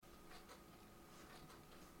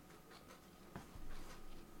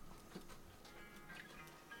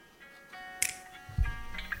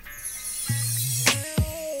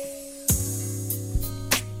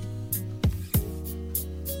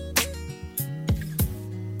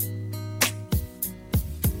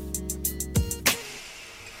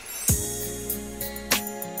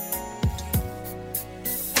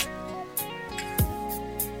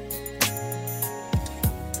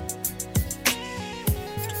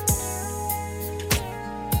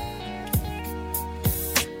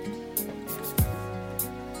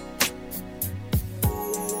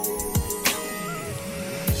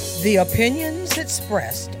The opinions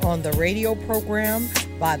expressed on the radio program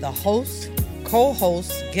by the hosts,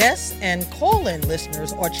 co-hosts, guests, and call-in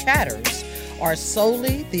listeners or chatters are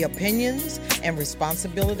solely the opinions and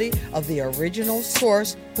responsibility of the original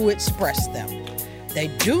source who expressed them. They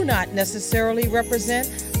do not necessarily represent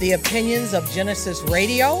the opinions of Genesis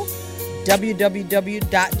Radio,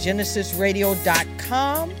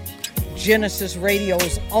 www.genesisradio.com, Genesis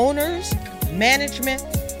Radio's owners, management,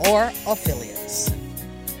 or affiliates.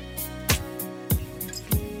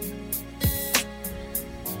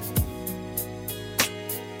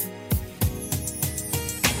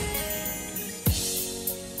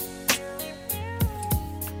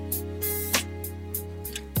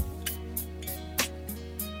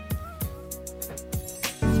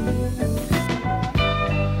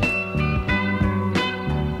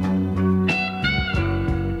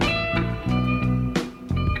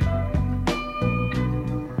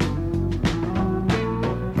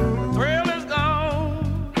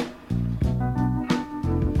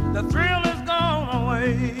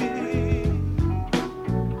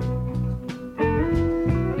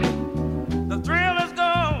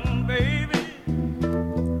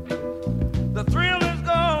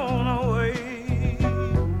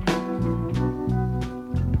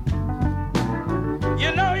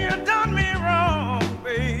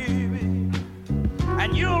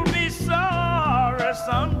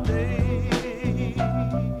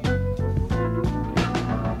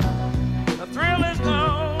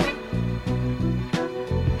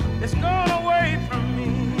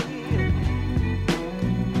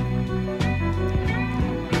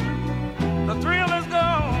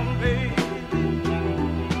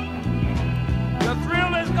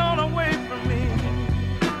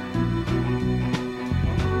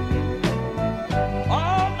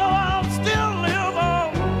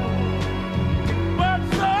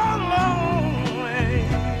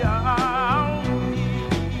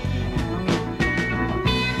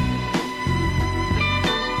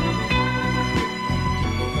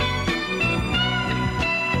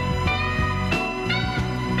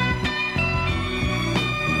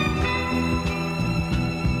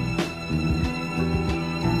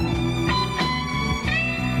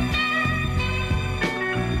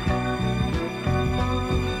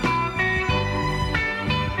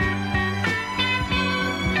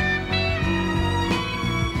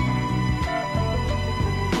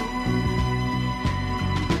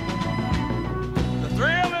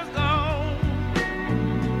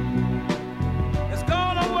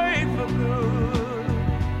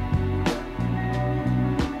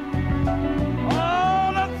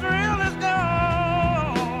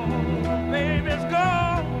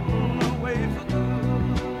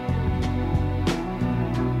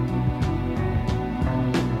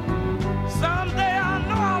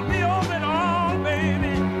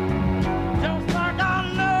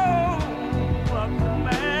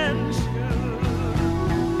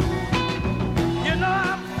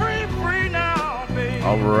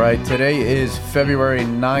 Today is February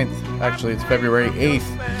 9th. Actually, it's February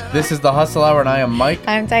 8th. This is the Hustle Hour, and I am Mike.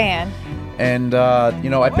 I'm Diane. And,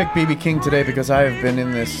 I picked B.B. King today because I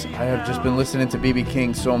have just been listening to B.B.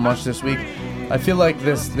 King so much this week. I feel like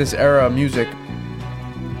this era of music,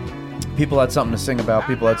 people had something to sing about,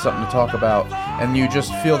 people had something to talk about, and you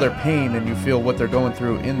just feel their pain and you feel what they're going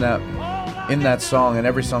through in that song and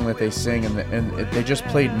every song that they sing, and they just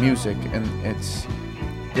played music, and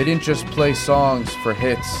they didn't just play songs for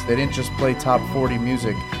hits. They didn't just play top 40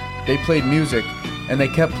 music. They played music, and they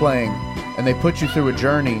kept playing, and they put you through a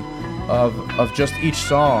journey of just each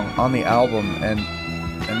song on the album. And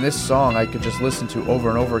this song I could just listen to over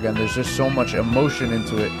and over again. There's just so much emotion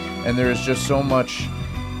into it, and there is just so much.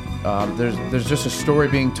 There's just a story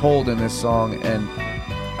being told in this song, and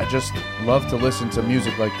I just love to listen to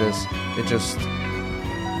music like this. It just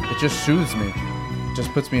soothes me. It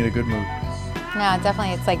just puts me in a good mood. No,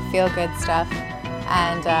 definitely. It's like feel-good stuff.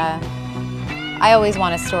 And I always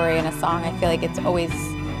want a story in a song. I feel like it's always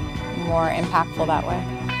more impactful that way.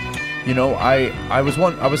 You know, I was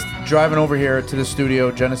driving over here to the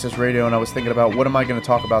studio, Genesis Radio, and I was thinking about what am I going to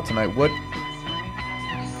talk about tonight? What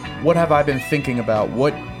have I been thinking about?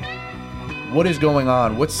 What is going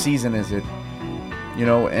on? What season is it? You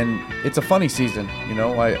know, and it's a funny season. You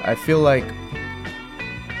know, I feel like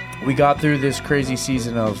we got through this crazy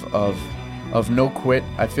season of no quit.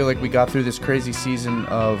 I feel like we got through this crazy season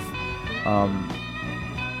of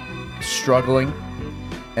struggling,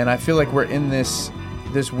 and I feel like we're in this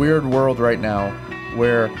weird world right now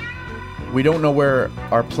where we don't know where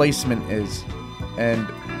our placement is and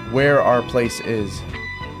where our place is,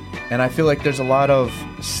 and I feel like there's a lot of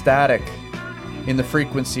static in the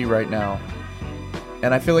frequency right now,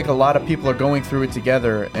 And I feel like a lot of people are going through it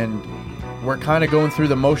together, and we're kind of going through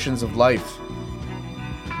the motions of life,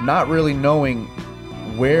 not really knowing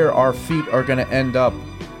where our feet are going to end up,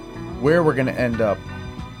 where we're going to end up.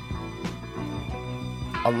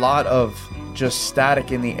 A lot of just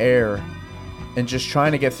static in the air and just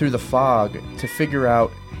trying to get through the fog to figure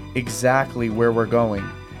out exactly where we're going.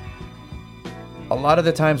 A lot of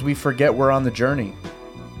the times we forget we're on the journey.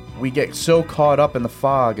 We get so caught up in the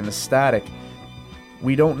fog and the static,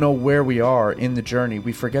 we don't know where we are in the journey.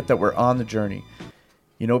 We forget that we're on the journey,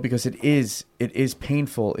 because it is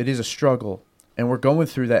painful. It is a struggle, and we're going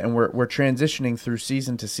through that, and we're transitioning through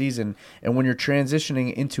season to season. And when you're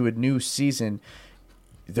transitioning into a new season,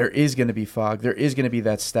 there is going to be fog. There is going to be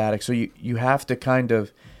that static. So you have to kind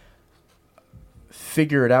of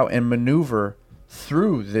figure it out and maneuver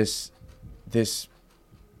through this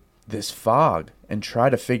fog and try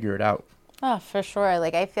to figure it out. Oh, for sure.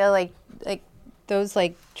 Like, I feel like those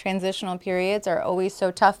like transitional periods are always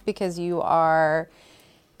so tough because you are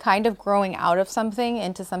kind of growing out of something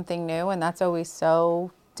into something new, and that's always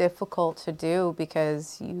so difficult to do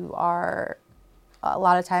because you are a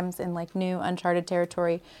lot of times in like new uncharted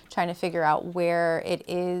territory, trying to figure out where it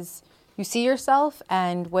is you see yourself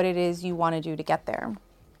and what it is you want to do to get there.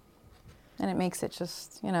 And it makes it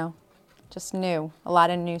just new. A lot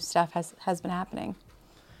of new stuff has been happening.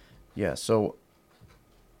 Yeah, so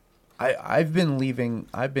I've been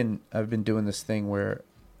doing this thing where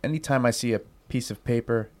anytime I see a piece of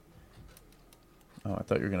paper. Oh, I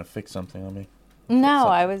thought you were gonna fix something on me. No,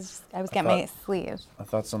 I was getting my sleeve. I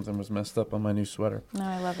thought something was messed up on my new sweater. No,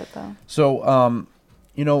 I love it though. So,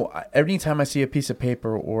 every time I see a piece of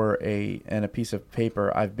paper or a piece of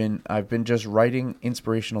paper, I've been just writing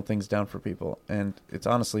inspirational things down for people, and it's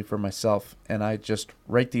honestly for myself. And I just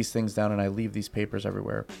write these things down, and I leave these papers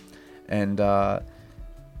everywhere, and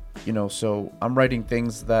so I'm writing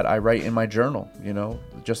things that I write in my journal,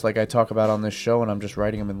 just like I talk about on this show, and I'm just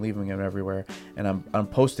writing them and leaving them everywhere. And I'm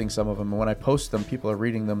posting some of them. And when I post them, people are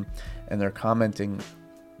reading them and they're commenting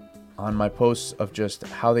on my posts of just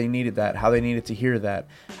how they needed that, how they needed to hear that,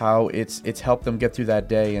 how it's helped them get through that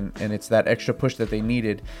day. And it's that extra push that they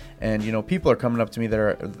needed. And, people are coming up to me that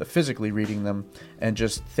are physically reading them and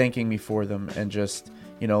just thanking me for them and just,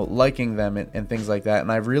 liking them and things like that.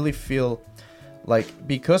 And I really feel like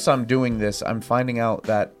because I'm doing this, I'm finding out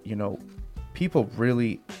that, people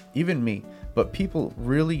really, even me, but people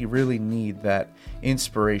really, really need that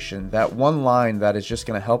inspiration, that one line that is just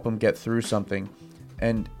going to help them get through something.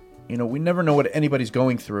 And, we never know what anybody's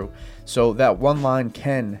going through. So that one line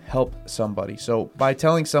can help somebody. So by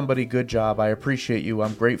telling somebody, good job, I appreciate you,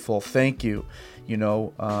 I'm grateful, thank you,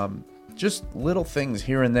 just little things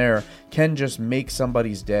here and there can just make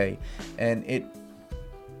somebody's day. And it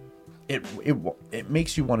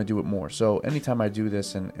makes you want to do it more. So anytime I do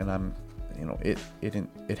this and I'm,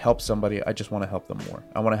 it helps somebody, I just want to help them more.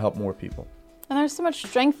 I want to help more people. And there's so much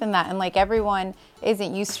strength in that. And like everyone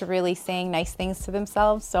isn't used to really saying nice things to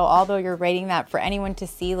themselves. So although you're writing that for anyone to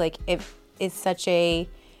see, like it's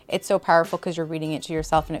so powerful because you're reading it to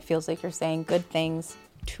yourself and it feels like you're saying good things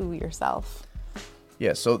to yourself.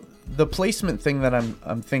 Yeah, so the placement thing that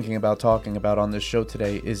I'm thinking about talking about on this show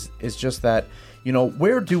today is just that,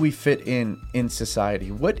 where do we fit in society?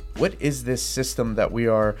 What is this system that we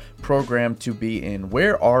are programmed to be in?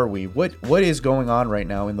 Where are we? What is going on right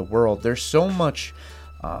now in the world? There's so much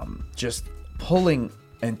just pulling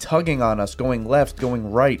and tugging on us, going left,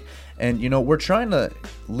 going right. And, we're trying to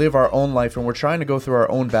live our own life and we're trying to go through our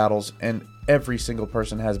own battles, and every single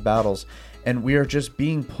person has battles. And we are just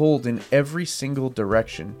being pulled in every single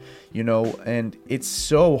direction, and it's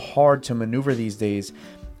so hard to maneuver these days.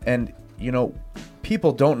 And,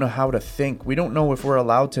 people don't know how to think. We don't know if we're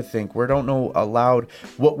allowed to think. We don't know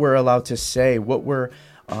what we're allowed to say, what we're,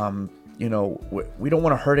 we don't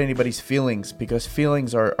want to hurt anybody's feelings, because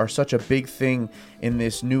feelings are such a big thing in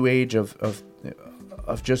this new age of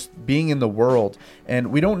just being in the world.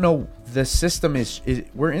 And we don't know, the system is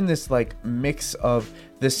we're in this like mix of,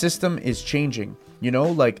 the system is changing,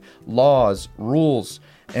 like laws, rules,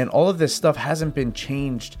 and all of this stuff hasn't been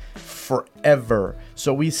changed forever.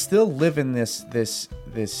 So we still live in this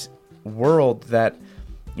world that,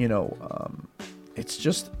 it's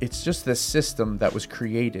just this system that was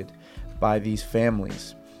created by these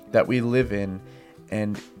families that we live in.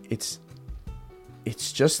 And it's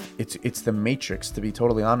the Matrix, to be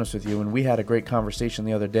totally honest with you. And we had a great conversation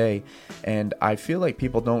the other day, and I feel like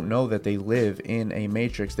people don't know that they live in a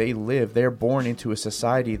Matrix. They're born into a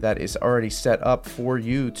society that is already set up for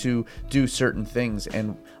you to do certain things,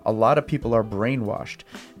 and a lot of people are brainwashed.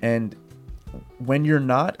 And when you're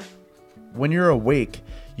awake,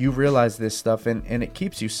 you realize this stuff, and it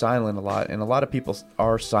keeps you silent a lot, and a lot of people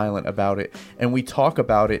are silent about it, and we talk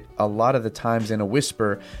about it a lot of the times in a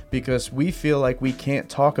whisper because we feel like we can't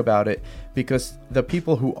talk about it because the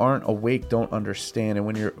people who aren't awake don't understand. And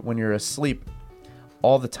when you're asleep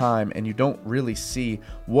all the time and you don't really see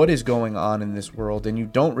what is going on in this world, and you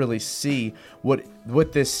don't really see what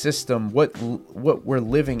this system, what we're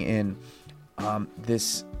living in,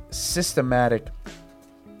 this systematic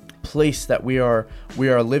place that we are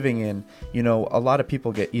living in, you know, a lot of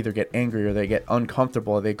people either get angry or they get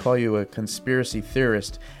uncomfortable. They call you a conspiracy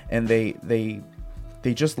theorist, and they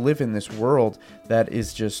just live in this world that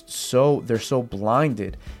is just they're so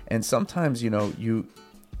blinded. And sometimes, you know,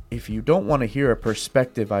 if you don't want to hear a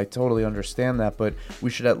perspective, I totally understand that, but we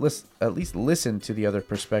should at least listen to the other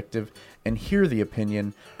perspective and hear the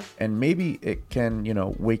opinion, and maybe it can, you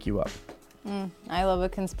know, wake you up. I love a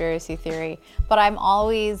conspiracy theory, but I'm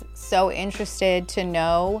always so interested to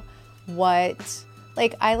know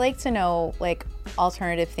I like to know like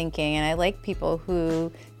alternative thinking, and I like people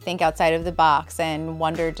who think outside of the box and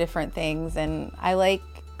wonder different things, and I like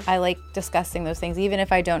discussing those things. Even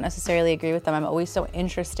if I don't necessarily agree with them, I'm always so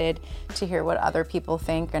interested to hear what other people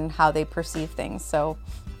think and how they perceive things. So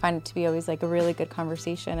I find it to be always like a really good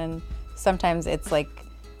conversation, and sometimes it's like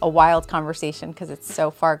a wild conversation because it's so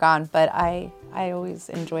far gone, but I always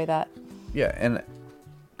enjoy that. Yeah,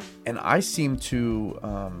 and I seem to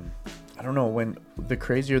I don't know, when the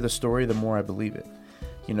crazier the story, the more I believe it.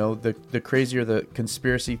 You know, the crazier the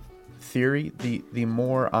conspiracy theory, the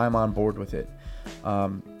more I'm on board with it.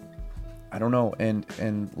 I don't know,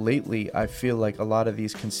 and lately I feel like a lot of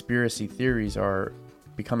these conspiracy theories are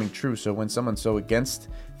becoming true. So when someone's so against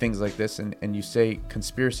things like this, and you say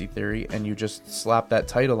conspiracy theory and you just slap that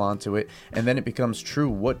title onto it, and then it becomes true,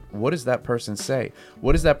 what does that person say?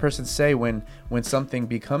 What does that person say when something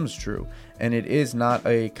becomes true and it is not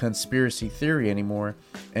a conspiracy theory anymore,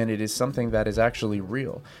 and it is something that is actually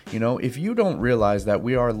real? You know, if you don't realize that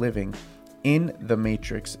we are living in the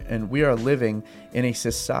Matrix, and we are living in a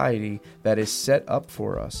society that is set up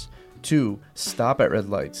for us to stop at red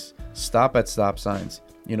lights, stop at stop signs.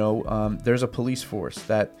 You know, there's a police force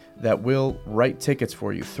that will write tickets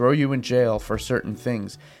for you, throw you in jail for certain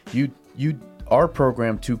things. You are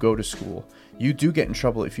programmed to go to school. You do get in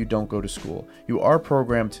trouble if you don't go to school. You are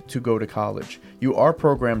programmed to go to college. You are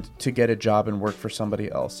programmed to get a job and work for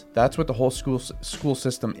somebody else. That's what the whole school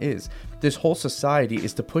system is. This whole society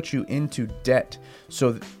is to put you into debt,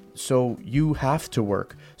 so you have to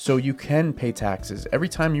work, so you can pay taxes. Every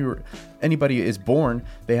time anybody is born,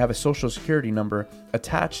 they have a social security number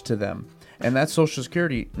attached to them, and that social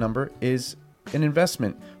security number is an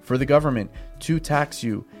investment for the government to tax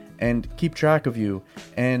you and keep track of you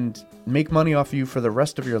and make money off of you for the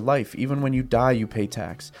rest of your life. Even when you die, you pay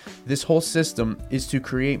tax. This whole system is to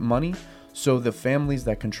create money, so the families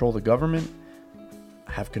that control the government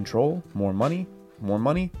have control, more money,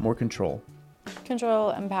 more control.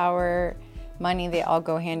 Control and power, money, they all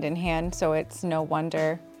go hand in hand, so it's no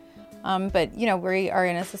wonder. But, you know, we are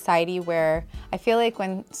in a society where I feel like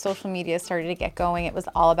when social media started to get going, it was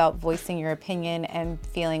all about voicing your opinion and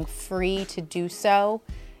feeling free to do so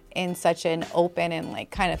in such an open and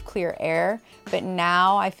like kind of clear air. But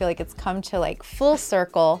now I feel like it's come to like full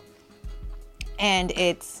circle, and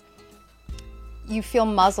you feel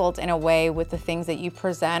muzzled in a way with the things that you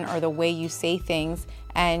present or the way you say things,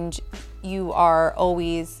 and you are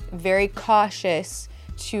always very cautious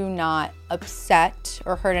to not upset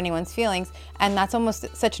or hurt anyone's feelings, and that's almost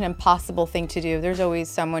such an impossible thing to do. There's always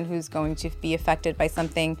someone who's going to be affected by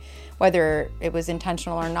something, whether it was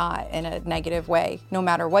intentional or not, in a negative way, no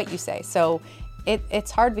matter what you say. So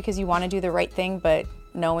it's hard because you want to do the right thing, but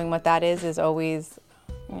knowing what that is always,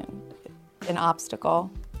 you know, an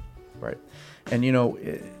obstacle. Right. And, you know,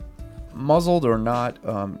 muzzled or not,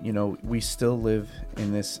 you know, we still live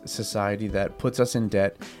in this society that puts us in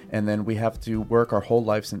debt, and then we have to work our whole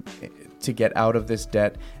lives to get out of this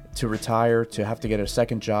debt, to retire, to have to get a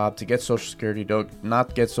second job, to get Social Security, to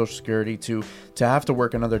not get Social Security, to have to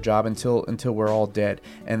work another job until we're all dead.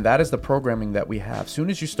 And that is the programming that we have. As soon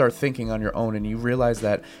as you start thinking on your own and you realize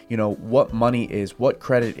that, you know, what money is, what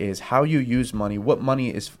credit is, how you use money, what money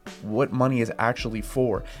is actually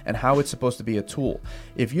for, and how it's supposed to be a tool.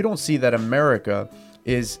 If you don't see that America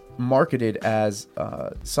is marketed as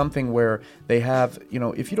something where they have, you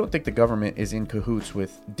know, if you don't think the government is in cahoots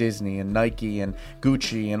with Disney and Nike and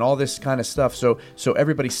Gucci and all this kind of stuff, so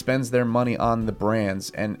everybody spends their money on the brands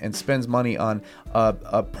and spends money on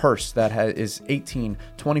a purse that is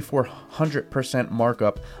 2,400%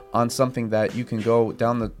 markup on something that you can go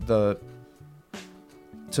down to the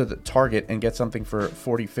Target and get something for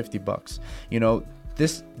 $40-50. You know,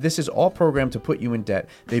 This is all programmed to put you in debt.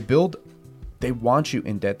 They want you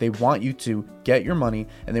in debt. They want you to get your money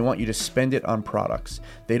and they want you to spend it on products.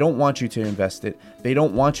 They don't want you to invest it. They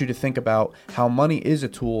don't want you to think about how money is a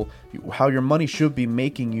tool, how your money should be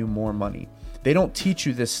making you more money. They don't teach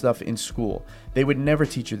you this stuff in school. They would never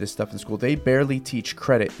teach you this stuff in school. They barely teach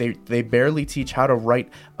credit. They barely teach how to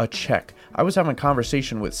write a check. I was having a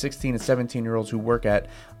conversation with 16 and 17-year-olds who work at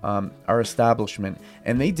our establishment,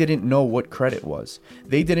 and they didn't know what credit was.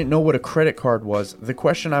 They didn't know what a credit card was. The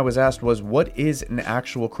question I was asked was, what is an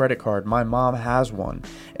actual credit card? My mom has one.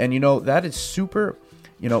 And, that is super,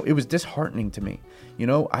 it was disheartening to me.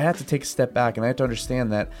 I had to take a step back and I had to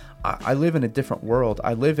understand that I live in a different world.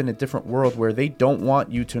 I live in a different world where they don't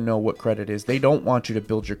want you to know what credit is. They don't want you to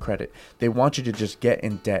build your credit. They want you to just get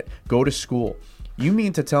in debt, go to school. You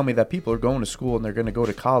mean to tell me that people are going to school and they're going to go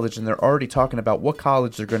to college and they're already talking about what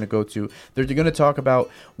college they're going to go to. They're going to talk about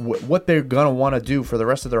what they're going to want to do for the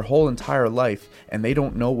rest of their whole entire life, and they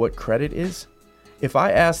don't know what credit is? If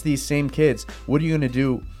I ask these same kids, what are you going to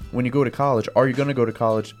do when you go to college? Are you going to go to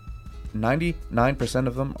college? 99%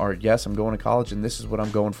 of them are, yes, I'm going to college and this is what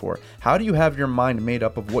I'm going for. How do you have your mind made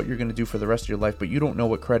up of what you're going to do for the rest of your life, but you don't know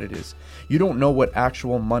what credit is? You don't know what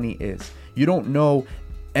actual money is. You don't know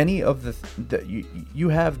any of you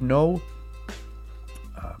have no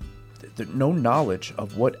knowledge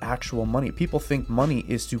of what actual money. People think money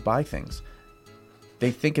is to buy things. They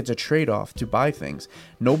think it's a trade-off to buy things.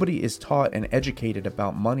 Nobody is taught and educated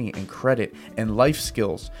about money and credit and life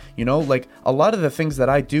skills. Like a lot of the things that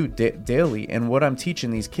I do daily and what I'm teaching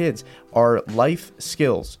these kids are life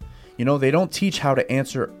skills. They don't teach how to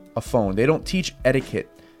answer a phone. They don't teach etiquette.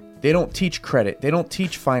 They don't teach credit. They don't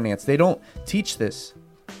teach finance. They don't teach this.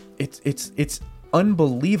 It's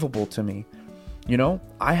unbelievable to me.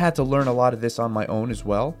 I had to learn a lot of this on my own as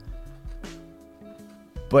well.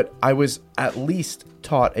 But I was at least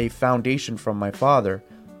taught a foundation from my father,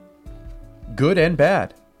 good and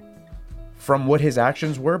bad, from what his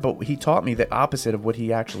actions were, but he taught me the opposite of what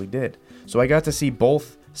he actually did. So I got to see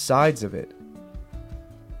both sides of it.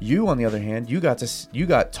 You, on the other hand, you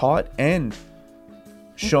got taught and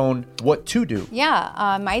shown what to do.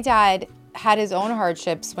 Yeah, my dad had his own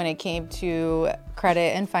hardships when it came to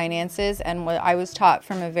credit and finances, and what I was taught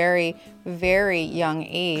from a very, very young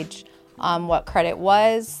age. What credit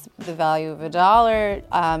was, the value of a dollar.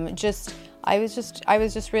 I was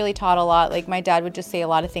just really taught a lot. Like my dad would just say a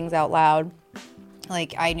lot of things out loud.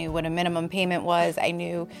 Like I knew what a minimum payment was. I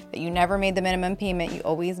knew that you never made the minimum payment. You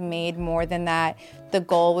always made more than that. The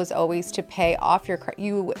goal was always to pay off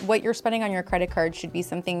what you're spending on your credit card should be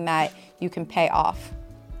something that you can pay off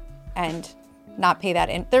and not pay that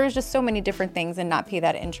in. There was just so many different things, and not pay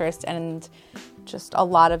that interest, and just a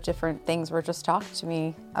lot of different things were just talked to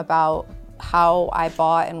me about how I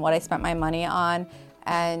bought and what I spent my money on,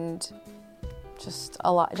 and just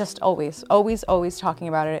a lot, just always talking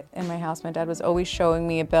about it in my house. My dad was always showing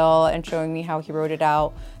me a bill and showing me how he wrote it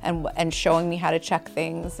out, and showing me how to check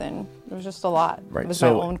things, and it was just a lot. Right. It was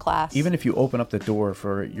So my own class. Even if you open up the door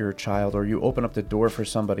for your child, or you open up the door for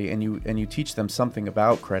somebody, and you teach them something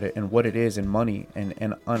about credit and what it is and money,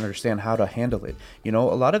 and understand how to handle it. A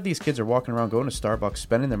lot of these kids are walking around going to Starbucks,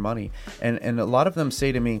 spending their money, and a lot of them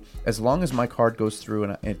say to me, as long as my card goes through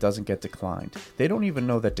and it doesn't get declined. They don't even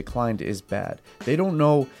know that declined is bad. They don't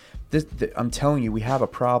know. I'm telling you, we have a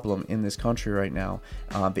problem in this country right now.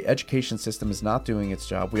 The education system is not doing its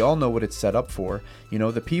job. We all know what it's set up for.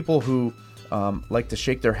 The people who like to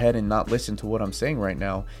shake their head and not listen to what I'm saying right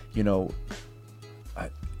now,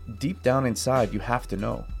 deep down inside, you have to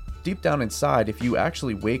know. Deep down inside, if you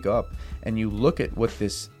actually wake up and you look at what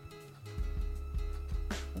is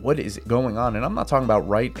going on, and I'm not talking about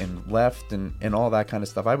right and left and all that kind of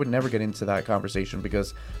stuff. I would never get into that conversation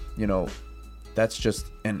because, that's just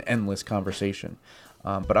an endless conversation.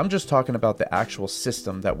 But I'm just talking about the actual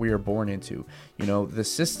system that we are born into. The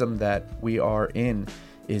system that we are in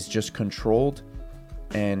is just controlled.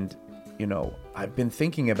 And, I've been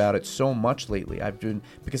thinking about it so much lately.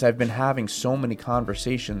 Because I've been having so many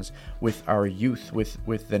conversations with our youth,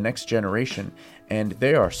 with the next generation. And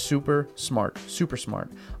they are super smart.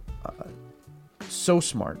 So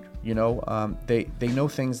smart. They know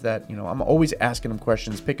things that, I'm always asking them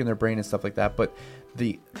questions, picking their brain and stuff like that. But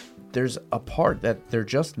there's a part that they're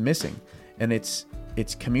just missing, and it's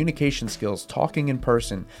communication skills, talking in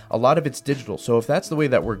person. A lot of it's digital. So if that's the way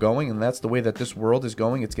that we're going, and that's the way that this world is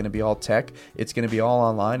going, it's going to be all tech. It's going to be all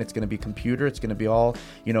online. It's going to be computer. It's going to be all,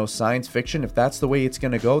 science fiction. If that's the way it's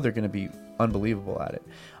going to go, they're going to be unbelievable at it.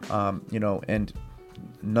 And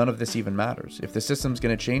none of this even matters. If the system's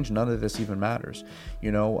going to change, none of this even matters.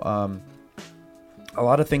 a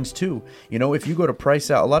lot of things too. You know, if you go to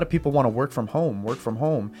price out, a lot of people want to work from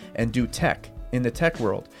home and do tech in the tech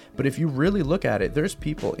world. But if you really look at it, there's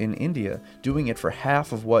people in India doing it for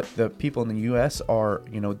half of what the people in the US are,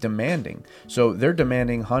 you know, demanding. So they're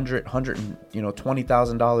demanding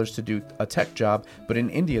 $120,000 to do a tech job, but in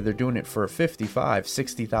India they're doing it for $50,000,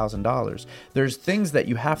 $60,000. There's things that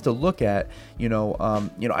you have to look at, you know,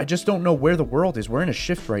 I just don't know where the world is. We're in a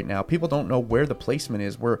shift right now. People don't know where the placement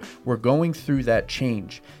is. We're going through that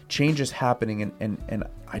change. Change is happening, and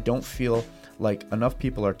I don't feel like enough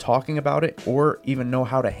people are talking about it or even know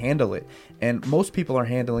how to handle it. And most people are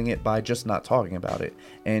handling it by just not talking about it.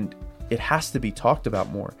 And it has to be talked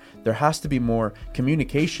about more. There has to be more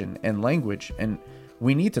communication and language, and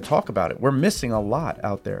we need to talk about it. We're missing a lot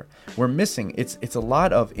out there. We're missing, it's a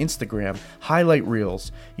lot of Instagram highlight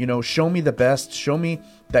reels, you know, show me the best, show me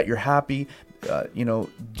that you're happy, you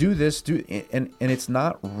know, do this, and it's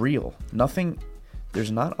not real. There's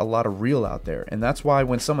not a lot of real out there. And that's why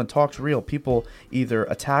when someone talks real, people either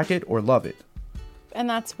attack it or love it. And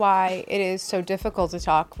that's why it is so difficult to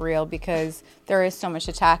talk real, because there is so much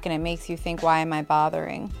attack, and it makes you think, why am I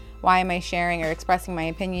bothering? Why am I sharing or expressing my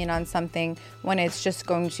opinion on something when it's just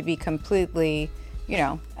going to be completely, you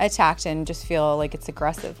know, attacked, and just feel like it's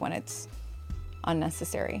aggressive when it's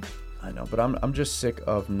unnecessary. I know, but I'm just sick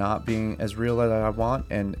of not being as real as I want,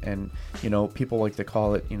 and you know, people like to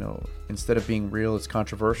call it, you know, instead of being real, it's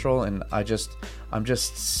controversial, and I'm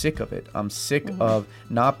just sick of it. I'm sick of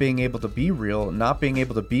not being able to be real, not being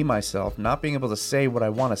able to be myself, not being able to say what I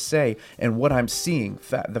want to say and what I'm seeing,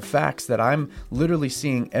 the facts that I'm literally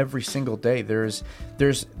seeing every single day.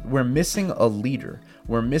 We're missing a leader.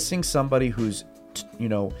 We're missing somebody who's, you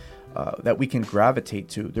know, that we can gravitate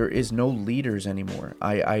to. There is no leaders anymore.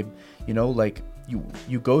 You know, like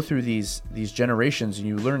you go through these generations and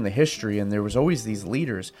you learn the history, and there was always these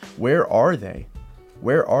leaders. Where are they?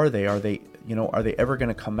 Are they, you know, are they ever going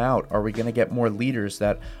to come out? Are we going to get more leaders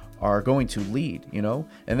that are going to lead, you know?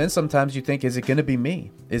 And then sometimes you think, is it going to be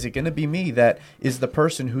me? Is it going to be me that is the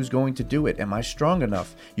person who's going to do it? Am I strong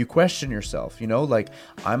enough? You question yourself, you know, like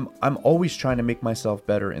I'm always trying to make myself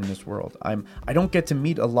better in this world. I don't get to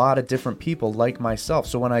meet a lot of different people like myself.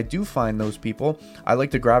 So when I do find those people, I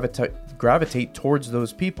like to gravitate towards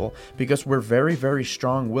those people, because we're very, very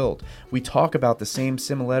strong-willed. We talk about the same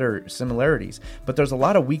similarities, but there's a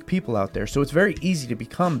lot of weak people out there. So it's very easy to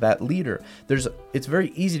become that leader. It's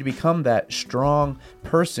very easy to become that strong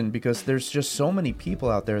person, because there's just so many people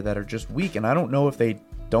out there that are just weak, and I don't know if they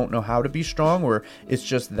don't know how to be strong, or it's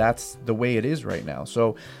just that's the way it is right now.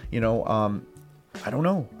 So, you know, I don't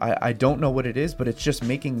know. I don't know what it is, but it's just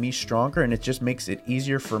making me stronger, and it just makes it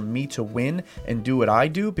easier for me to win and do what I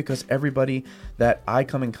do, because everybody that I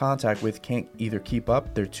come in contact with can't either keep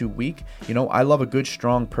up, they're too weak. You know, I love a good,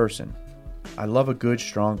 strong person. I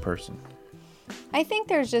think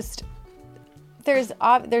there's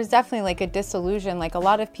definitely like a disillusion. Like, a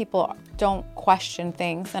lot of people don't question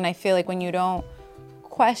things, and I feel like when you don't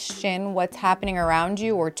question what's happening around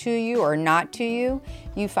you or to you or not to you,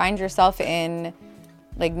 you find yourself in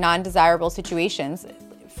like non-desirable situations.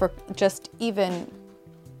 For just even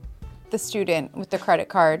the student with the credit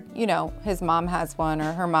card, you know, his mom has one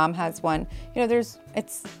or her mom has one, you know,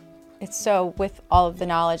 it's so, with all of the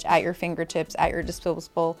knowledge at your fingertips, at your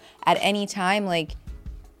disposal at any time, like,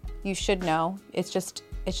 you should know. It's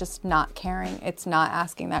just not caring. It's not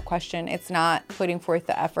asking that question. It's not putting forth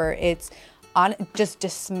the effort. It's on just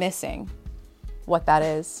dismissing what that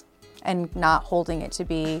is and not holding it to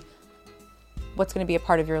be what's going to be a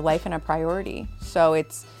part of your life and a priority. So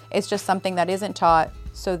it's just something that isn't taught.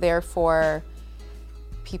 So therefore,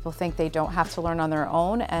 people think they don't have to learn on their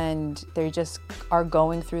own, and they just are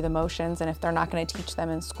going through the motions. And if they're not going to teach them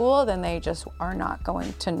in school, then they just are not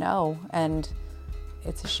going to know. And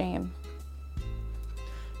it's a shame.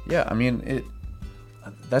 Yeah, I mean,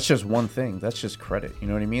 that's just one thing. That's just credit. You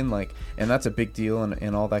know what I mean? Like, and that's a big deal,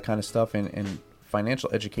 and all that kind of stuff. And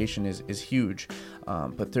financial education is huge.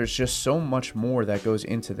 But there's just so much more that goes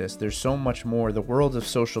into this. There's so much more. The world of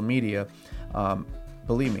social media,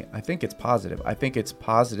 believe me, I think it's positive. I think it's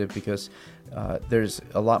positive because there's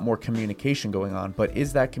a lot more communication going on. But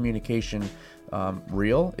is that communication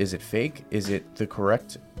real? Is it fake? Is it the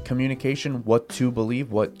correct communication? What to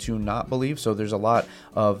believe, what to not believe? So there's a lot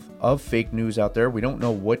of fake news out there. We don't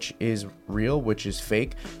know which is real, which is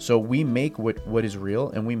fake. So we make what is real,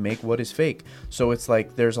 and we make what is fake. So it's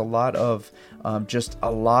like there's a lot of just a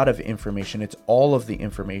lot of information. It's all of the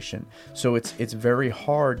information. So it's very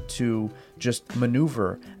hard to just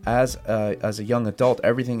maneuver as a young adult.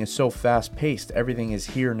 Everything is so fast paced. Everything is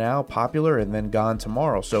here now, popular, and then gone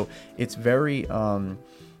tomorrow. So it's very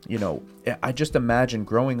I just imagine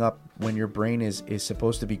growing up when your brain is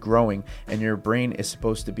supposed to be growing and your brain is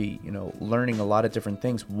supposed to be, learning a lot of different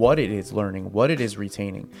things, what it is learning, what it is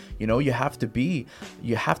retaining. You have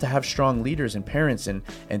to have strong leaders and parents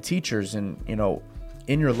and teachers and,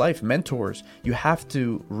 in your life, mentors. You have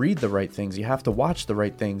to read the right things. You have to watch the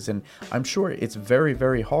right things. And I'm sure it's very,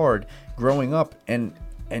 very hard growing up and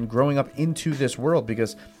growing up into this world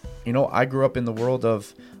because, I grew up in the world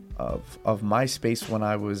of MySpace when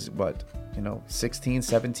I was 16,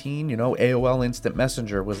 17. AOL Instant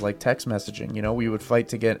Messenger was like text messaging. We would fight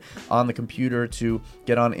to get on the computer to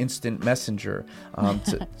get on Instant Messenger,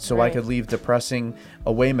 so right. I could leave depressing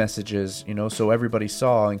away messages, so everybody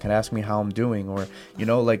saw and could ask me how I'm doing, or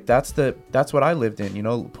that's what I lived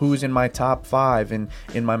in. Who's in my top 5 in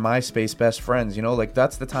my MySpace best friends.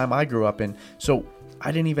 That's the time I grew up in. So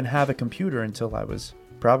I didn't even have a computer until I was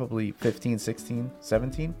probably 15, 16,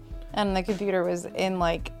 17. And the computer was in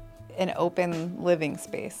an open living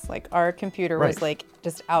space. Our computer was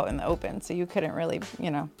just out in the open, so you couldn't really,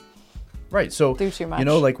 right. So do too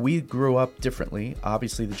much. We grew up differently.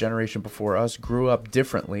 Obviously, the generation before us grew up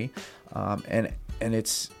differently, and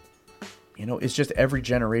it's, it's just every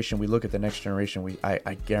generation. We look at the next generation.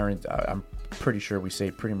 I guarantee, I'm pretty sure we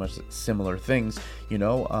say pretty much similar things.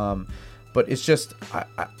 But it's just,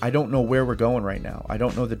 I don't know where we're going right now. I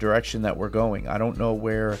don't know the direction that we're going. I don't know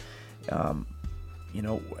where,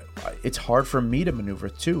 it's hard for me to maneuver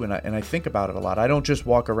too. And I think about it a lot. I don't just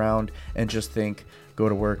walk around and just think, go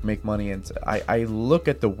to work, make money. And I look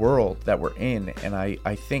at the world that we're in and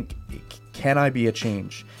I think, can I be a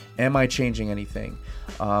change? Am I changing anything?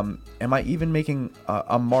 Am I even making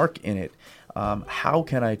a mark in it? How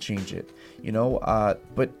can I change it?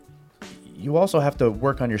 But you also have to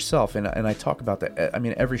work on yourself, and I talk about that. I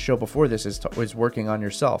mean, every show before this is working on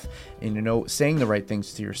yourself, and saying the right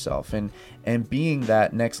things to yourself, and being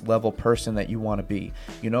that next level person that you want to be.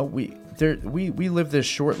 We live this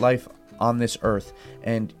short life on this earth,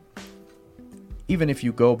 and even if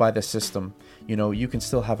you go by the system, you can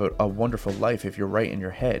still have a wonderful life if you're right in your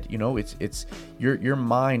head. It's your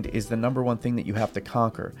mind is the number one thing that you have to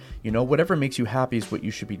conquer. Whatever makes you happy is what you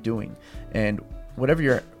should be doing, and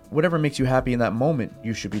whatever makes you happy in that moment,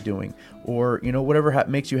 you should be doing. Or, whatever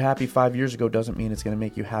makes you happy 5 years ago doesn't mean it's going to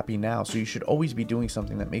make you happy now. So you should always be doing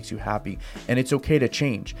something that makes you happy. And it's okay to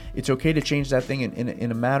change. It's okay to change that thing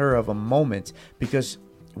in a matter of a moment, because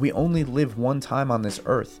we only live one time on this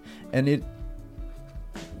earth. And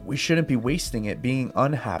we shouldn't be wasting it being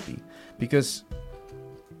unhappy, because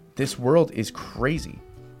this world is crazy.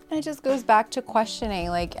 And it just goes back to questioning,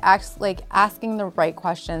 asking the right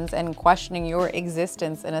questions and questioning your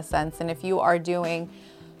existence in a sense. And if you are doing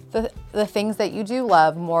the things that you do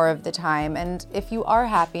love more of the time, and if you are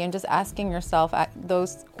happy, and just asking yourself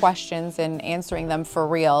those questions and answering them for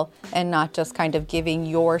real, and not just kind of giving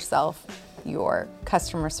yourself your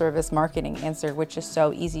customer service marketing answer, which is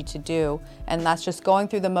so easy to do. And that's just going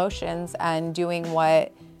through the motions and doing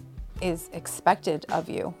what is expected of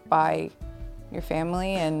you by your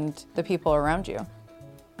family and the people around you.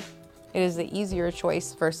 It is the easier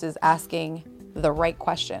choice versus asking the right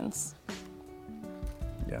questions.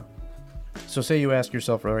 Yeah. So say you ask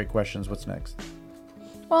yourself the right questions, what's next?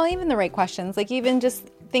 Well, even the right questions, even just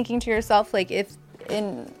thinking to yourself, do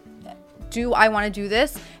I want to do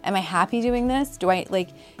this? Am I happy doing this?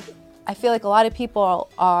 I feel like a lot of people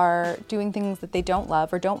are doing things that they don't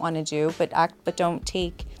love or don't want to do, but don't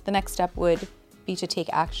take the next step would be to take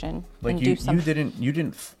action and do something. You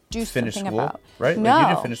didn't finish school, right? No. You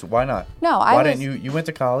didn't finish. Why not? No, Why didn't you? You went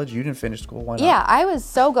to college. You didn't finish school. Why not? Yeah, I was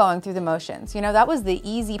so going through the motions. That was the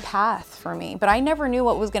easy path for me. But I never knew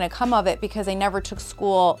what was going to come of it, because I never took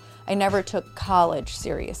school. I never took college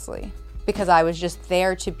seriously, because I was just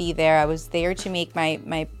there to be there. I was there to make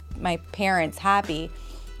my parents happy.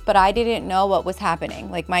 But I didn't know what was happening.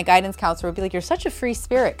 My guidance counselor would be like, "You're such a free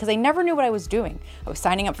spirit," because I never knew what I was doing. I was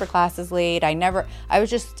signing up for classes late. I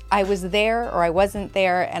was there or I wasn't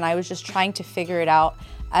there, and I was just trying to figure it out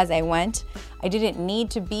as I went. I didn't need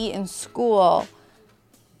to be in school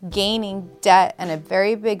gaining debt and a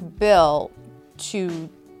very big bill to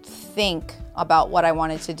think about what I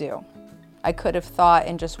wanted to do. I could have thought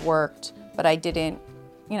and just worked, but I didn't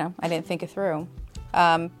think it through.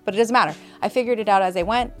 But it doesn't matter. I figured it out as I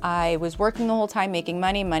went. I was working the whole time, making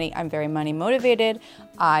money. I'm very money motivated.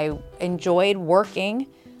 I enjoyed working.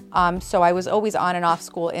 So I was always on and off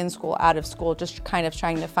school, in school, out of school, just kind of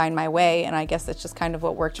trying to find my way. And I guess that's just kind of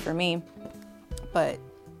what worked for me. But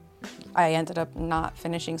I ended up not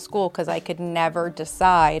finishing school because I could never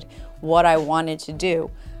decide what I wanted to do.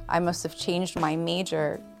 I must have changed my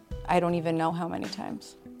major, I don't even know how many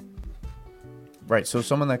times. right. So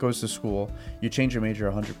someone that goes to school, you change your major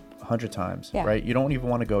 100 times, Yeah. right? You don't even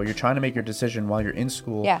want to go. You're trying to make your decision while you're in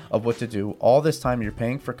school Yeah. of what to do. All this time you're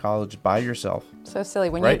paying for college by yourself. So silly.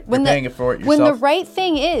 Right? You're paying it for it When the yourself. right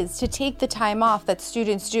thing is to take the time off that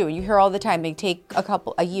students do. You hear all the time they take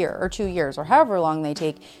a year or 2 years or however long they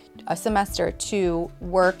take a semester to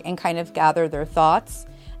work and kind of gather their thoughts.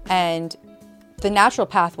 And the natural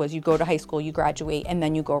path was you go to high school, you graduate, and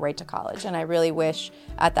then you go right to college. And I really wish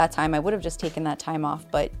at that time I would have just taken that time off,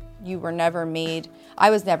 but I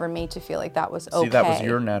was never made to feel like that was okay. See, that was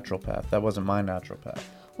your natural path. That wasn't my natural path.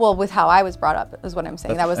 Well, with how I was brought up is what I'm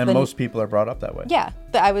saying. Most people are brought up that way. Yeah,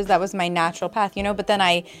 that was my natural path, But then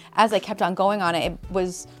as I kept on going on it, it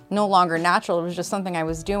was no longer natural. It was just something I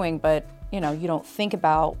was doing. But you don't think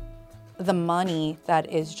about the money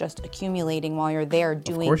that is just accumulating while you're there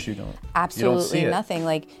doing. Of course you don't. Absolutely you don't see nothing.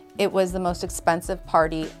 Like it was the most expensive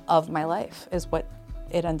party of my life, is what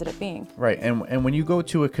it ended up being. Right, and when you go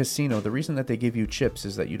to a casino, the reason that they give you chips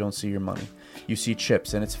is that you don't see your money. You see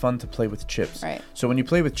chips, and it's fun to play with chips. Right. So when you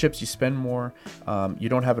play with chips, you spend more. You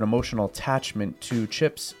don't have an emotional attachment to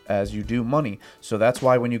chips as you do money. So that's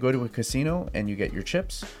why when you go to a casino and you get your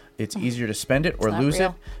chips, it's easier to spend it or not lose real.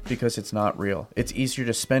 it because it's not real. It's easier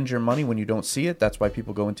to spend your money when you don't see it. That's why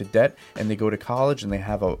people go into debt and they go to college and they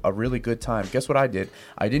have a really good time. Guess what I did?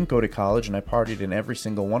 I didn't go to college and I partied in every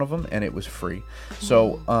single one of them and it was free.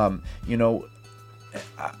 So,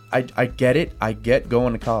 I get it. I get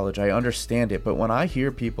going to college. I understand it. But when I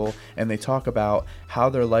hear people and they talk about how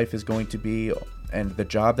their life is going to be and the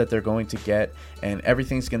job that they're going to get and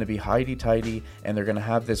everything's going to be hidey-tidy and they're going to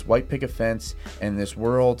have this white picket fence and this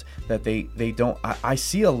world that they don't. I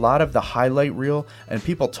see a lot of the highlight reel and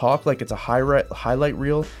people talk like it's a highlight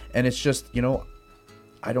reel and it's just,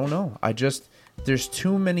 I don't know. There's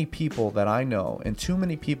too many people that I know and too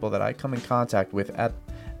many people that I come in contact with at,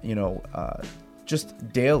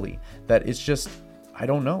 just daily that it's just, I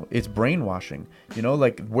don't know. It's brainwashing,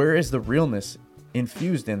 where is the realness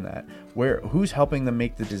infused in that? Who's helping them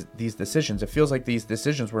make these decisions? It feels like these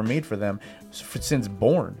decisions were made for them since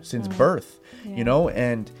birth,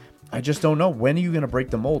 and I just don't know. When are you going to break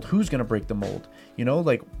the mold? Who's going to break the mold?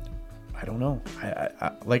 I don't know.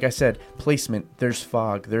 I like I said, placement, there's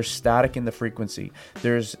fog, there's static in the frequency.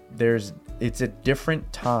 It's a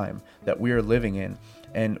different time that we are living in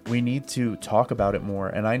and we need to talk about it more,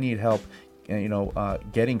 and I need help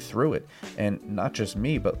getting through it, and not just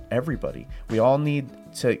me, but everybody. We all need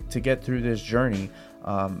to get through this journey,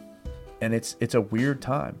 and it's a weird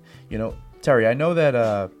time. Terry, I know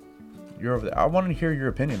that you're over there. I want to hear your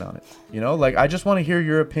opinion on it. I just want to hear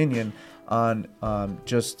your opinion on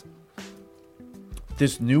just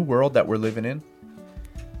this new world that we're living in.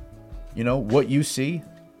 What you see,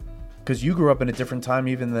 because you grew up in a different time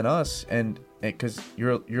even than us, and because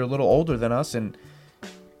you're a little older than us, and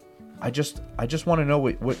I just want to know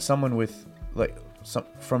what someone with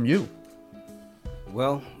from you.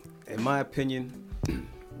 Well, in my opinion,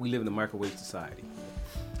 we live in a microwave society.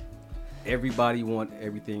 Everybody wants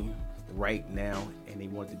everything right now, and they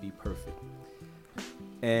want it to be perfect.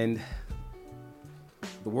 And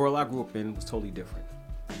the world I grew up in was totally different.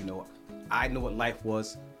 I know what life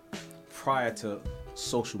was prior to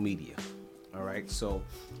social media. All right, so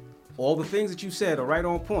all the things that you said are right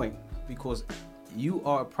on point because you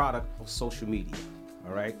are a product of social media,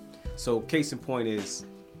 all right? So case in point is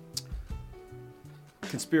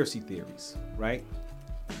conspiracy theories, right?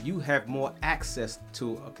 You have more access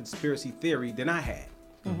to a conspiracy theory than I had.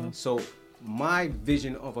 Mm-hmm. So my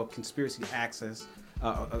vision of a conspiracy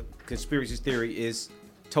a conspiracy theory is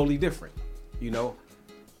totally different.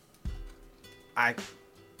 I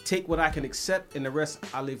take what I can accept and the rest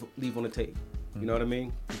I leave on the table. You know what I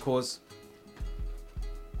mean? Because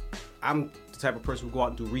I'm the type of person who go out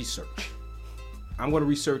and do research. I'm going to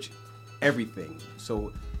research everything.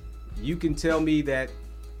 So you can tell me that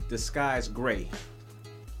the sky is gray,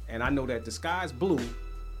 and I know that the sky is blue,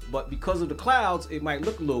 but because of the clouds, it might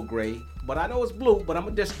look a little gray, but I know it's blue, but I'm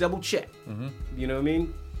going to just double check. Mm-hmm. You know what I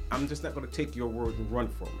mean? I'm just not going to take your word and run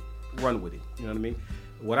with it. You know what I mean?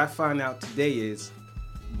 What I find out today is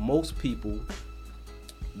most people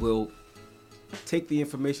will take the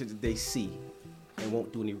information that they see and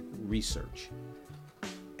won't do any research.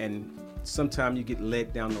 And sometimes you get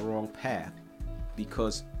led down the wrong path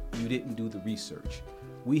because you didn't do the research.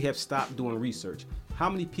 We have stopped doing research. How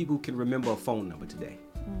many people can remember a phone number today?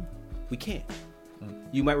 We can't.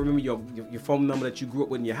 You might remember your phone number that you grew up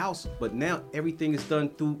with in your house, but now everything is done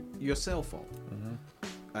through your cell phone.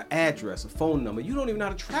 An address, a phone number. You don't even know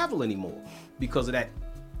how to travel anymore because of that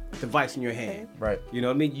device in your hand. Right. You know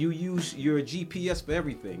what I mean? You use your GPS for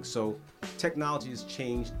everything. So technology has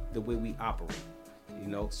changed the way we operate. You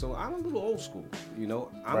know, so I'm a little old school. You know,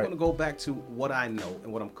 I'm Right. gonna go back to what I know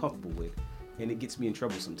and what I'm comfortable with, and it gets me in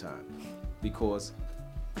trouble sometimes because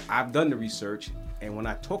I've done the research, and when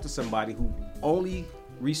I talk to somebody who only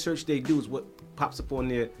research they do is what pops up on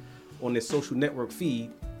their social network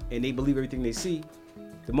feed, and they believe everything they see,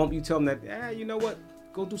 the moment you tell them that, you know what,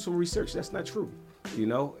 go do some research, that's not true, you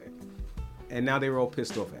know, and now they're all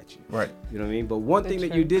pissed off at you. Right. You know what I mean? But one thing that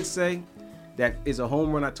true. you did say that is a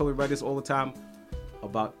home run, I tell everybody this all the time,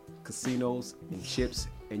 about casinos and chips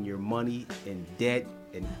and your money and debt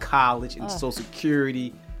and college and Social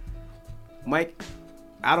Security. Mike,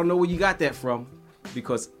 I don't know where you got that from,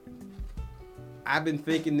 because I've been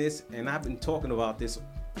thinking this and I've been talking about this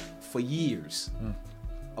for years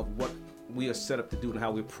of what we are set up to do and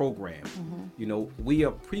how we're programmed. You know, we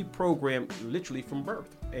are pre-programmed literally from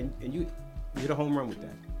birth, and you hit a home run with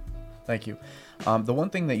that. Thank you. The one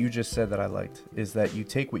thing that you just said that I liked is that you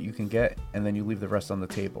take what you can get and then you leave the rest on the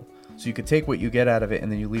table. So you could take what you get out of it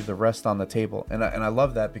and then you leave the rest on the table. And I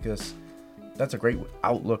love that, because that's a great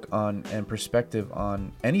outlook on and perspective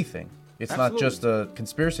on anything. It's Absolutely. not just a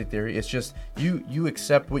conspiracy theory. It's just you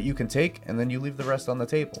accept what you can take and then you leave the rest on the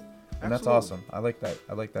table. And that's Absolutely. awesome. I like that.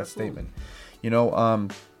 I like that Absolutely. statement. You know,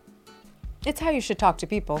 It's how you should talk to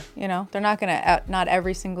people, you know. They're not going to, not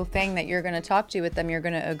every single thing that you're going to talk to with them, you're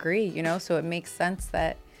going to agree, you know. So it makes sense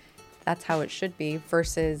that that's how it should be,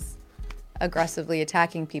 versus aggressively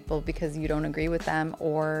attacking people because you don't agree with them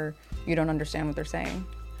or you don't understand what they're saying.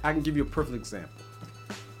 I can give you a perfect example.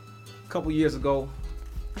 A couple years ago,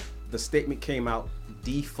 the statement came out,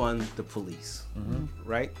 defund the police,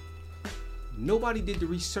 right? Nobody did the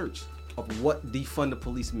research of what defund the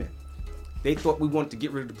police meant. They thought we wanted to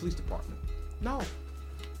get rid of the police department. No.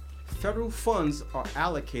 Federal funds are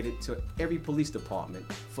allocated to every police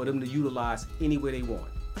department for them to utilize any way they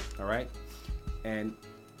want, all right? And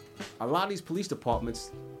a lot of these police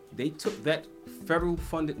departments, they took that federal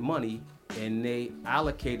funded money and they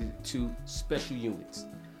allocated it to special units.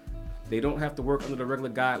 They don't have to work under the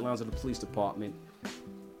regular guidelines of the police department.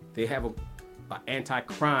 They have a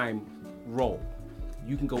anti-crime role.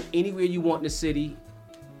 You can go anywhere you want in the city.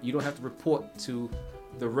 You don't have to report to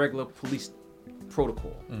the regular police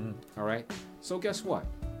protocol. All right? So guess what?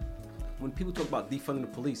 When people talk about defunding the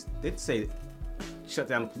police, they'd say shut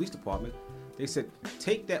down the police department. They said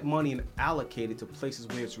take that money and allocate it to places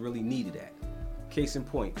where it's really needed at. Case in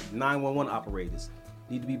point, 911 operators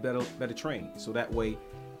need to be better trained. So that way,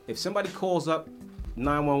 if somebody calls up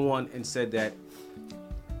 911 and said that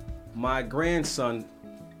my grandson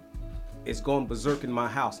is going berserk in my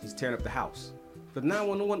house, he's tearing up the house, the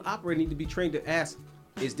 911 operator need to be trained to ask,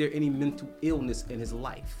 is there any mental illness in his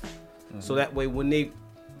life? So that way, when they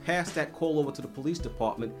pass that call over to the police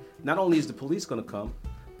department, not only is the police going to come,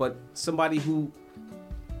 but somebody who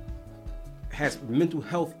has mental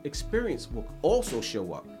health experience will also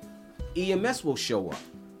show up. EMS will show up.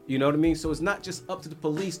 You know what I mean? So it's not just up to the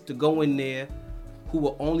police to go in there who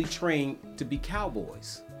are only trained to be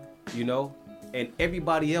cowboys, you know? And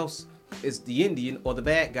everybody else is the Indian or the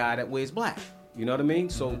bad guy that wears black. You know what I mean?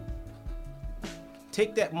 So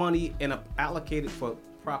take that money and allocate it for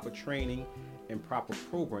proper training and proper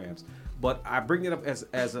programs. But I bring it up as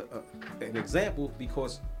an example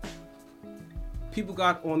because people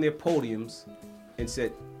got on their podiums and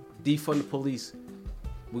said, defund the police,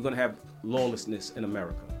 we're going to have lawlessness in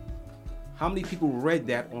America. How many people read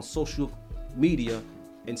that on social media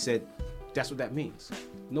and said, that's what that means?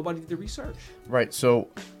 Nobody did the research. right. So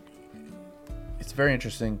it's very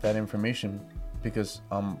interesting, that information, because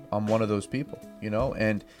I'm one of those people, you know,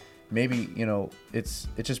 and maybe, you know, it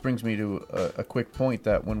just brings me to a quick point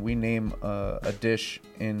that when we name a dish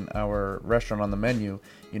in our restaurant on the menu,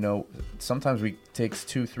 you know, sometimes we takes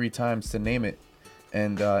 2-3 times to name it,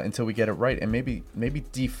 and until we get it right. And maybe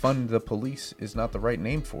defund the police is not the right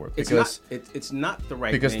name for it, because It's not the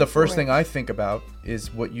right because name the for first it. thing I think about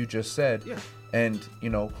is what you just said. Yeah. And, you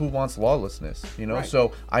know, who wants lawlessness, you know? Right.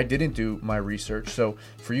 So I didn't do my research. So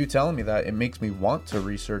for you telling me that, it makes me want to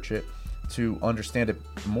research it to understand it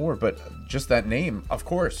more. But just that name, of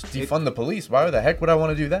course, defund the police. Why the heck would I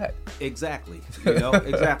want to do that? Exactly. You know,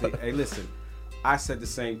 exactly. Hey, listen, I said the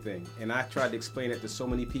same thing, and I tried to explain it to so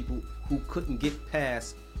many people who couldn't get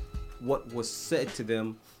past what was said to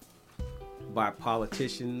them by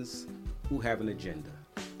politicians who have an agenda.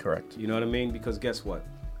 Correct. You know what I mean? Because guess what?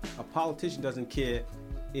 A politician doesn't care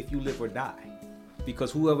if you live or die,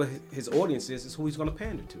 because whoever his audience is who he's going to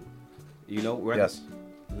pander to. You know, whether Yes.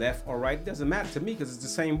 left or right, it doesn't matter to me because it's the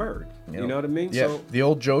same bird. You Yep. know what I mean? Yeah. So The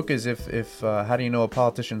old joke is if how do you know a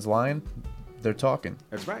politician's lying? They're talking.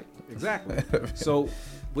 that's right. Exactly. So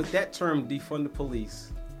with that term, defund the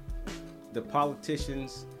police, the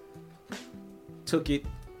politicians took it,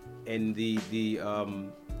 and the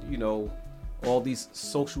you know, all these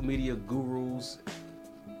social media gurus,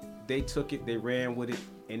 they took it, they ran with it,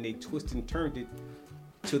 and they twisted and turned it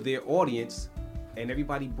to their audience, and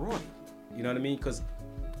everybody brought it. You know what I mean? Because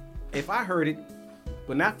if I heard it,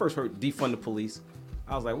 when I first heard defund the police,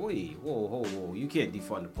 I was like, wait, whoa, you can't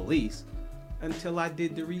defund the police, until I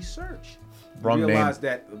did the research. Wrong Realized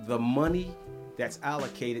name. that the money that's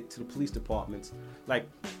allocated to the police departments, like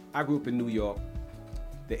I grew up in New York,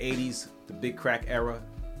 the 80s, the big crack era,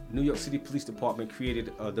 New York City Police Department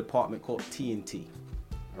created a department called TNT.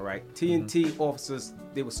 All right, TNT officers,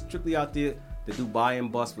 they were strictly out there to do buy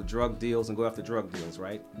and bust for drug deals and go after drug deals,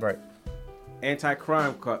 right? Right.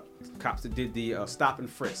 Anti-crime cops that did the stop and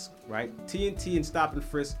frisk, right? TNT and stop and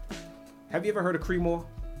frisk. Have you ever heard of Creedmoor?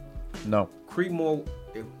 No. Creedmoor,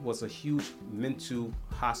 it was a huge mental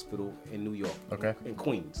hospital in New York, Okay. in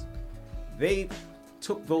Queens. They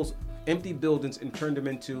took those empty buildings and turned them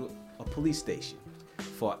into a police station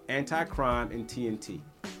for anti-crime and TNT.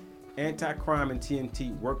 Anti-crime and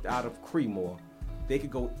TNT worked out of Creedmoor. They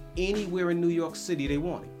could go anywhere in New York City they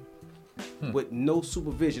wanted with no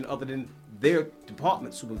supervision other than their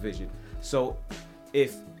department supervision. So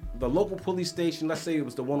if the local police station, let's say it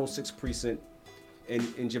was the 106 precinct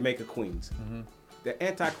in Jamaica, Queens, the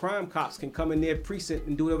anti-crime cops can come in their precinct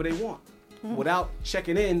and do whatever they want without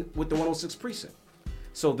checking in with the 106 precinct.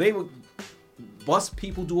 So they would bust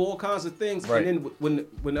people, do all kinds of things, Right. and then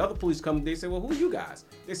when the other police come, they say, well, who are you guys?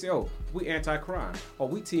 They say, oh, we anti-crime, or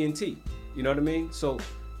we TNT. You know what I mean? So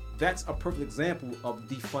that's a perfect example of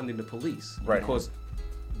defunding the police. Right. Because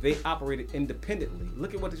they operated independently.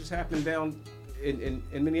 Look at what just happened down in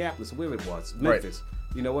Minneapolis, where it was, Memphis.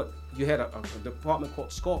 Right. You know what? You had a department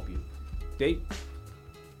called Scorpion.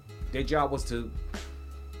 Their job was to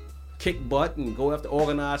kick butt and go after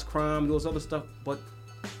organized crime, those other stuff. But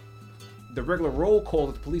the regular roll call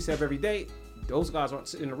that the police have every day, those guys aren't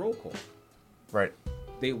sitting in the roll call. Right.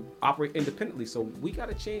 They operate independently. So we got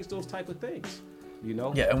to change those type of things. You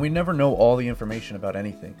know? Yeah, and we never know all the information about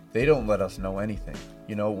anything. They don't let us know anything.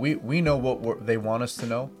 You know, we know what they want us to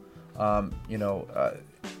know. You know,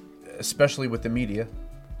 especially with the media.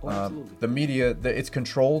 Oh, absolutely. The media, it's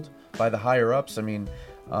controlled by the higher ups. I mean,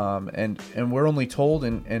 and we're only told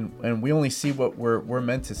and we only see what we're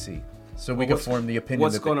meant to see. So we can form the opinion.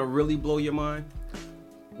 What's going to really blow your mind?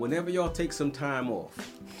 Whenever y'all take some time off,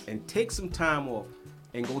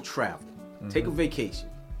 and go travel, take a vacation,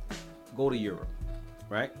 go to Europe,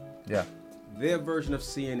 right? Yeah. Their version of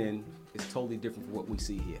CNN is totally different from what we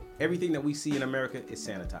see here. Everything that we see in America is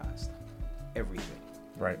sanitized. Everything.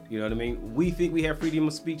 Right. You know what I mean? We think we have freedom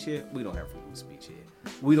of speech here. We don't have freedom of speech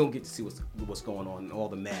here. We don't get to see what's going on and all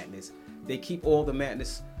the madness. They keep all the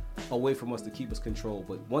madness away from us to keep us controlled.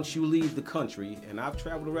 But once you leave the country, and I've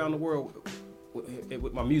traveled around the world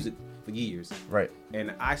with my music for years. Right.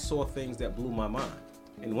 And I saw things that blew my mind.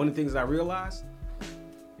 And one of the things I realized,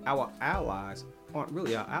 our allies aren't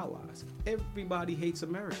really our allies. Everybody hates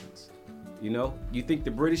Americans. You know, you think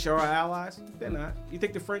the British are our allies? They're not. You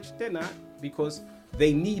think the French? They're not, because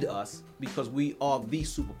they need us, because we are the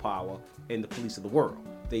superpower and the police of the world.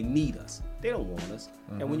 They need us. They don't want us.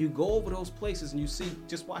 And when you go over those places and you see,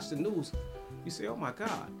 just watch the news, you say, oh my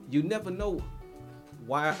God, you never know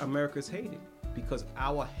why America's hated, because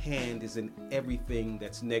our hand is in everything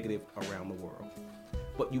that's negative around the world.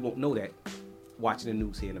 But you won't know that watching the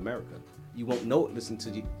news here in America. You won't know it listening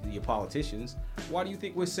to your politicians. Why do you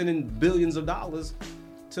think we're sending billions of dollars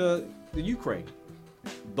to the Ukraine?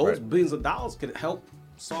 Those Right. billions of dollars could help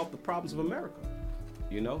solve the problems of America,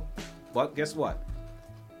 you know? But guess what?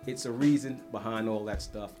 It's a reason behind all that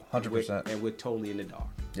stuff. 100%. And we're totally in the dark.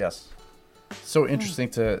 Yes. So interesting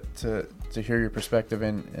to hear your perspective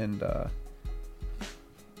and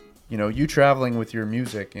you know, you traveling with your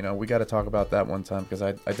music, you know, we got to talk about that one time, because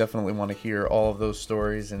I definitely want to hear all of those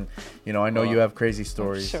stories. And, you know, I know you have crazy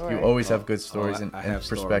stories. Sure. You always have good stories I and have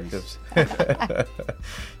perspectives.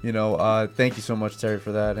 You know, thank you so much, Terry,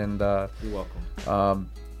 for that. And You're welcome.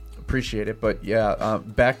 appreciate it. But yeah,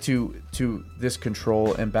 back to this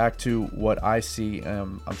control and back to what I see.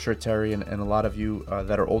 I'm sure Terry and a lot of you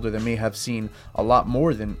that are older than me have seen a lot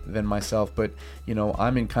more than myself. But, you know,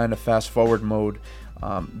 I'm in kind of fast forward mode.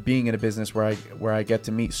 Being in a business where I get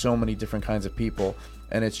to meet so many different kinds of people,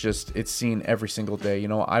 and it's seen every single day. You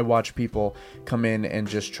know, I watch people come in and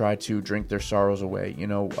just try to drink their sorrows away. You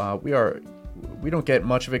know, we are we don't get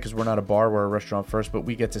much of it because we're not a bar, we're a restaurant first, but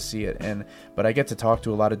we get to see it. But I get to talk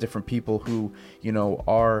to a lot of different people who, you know,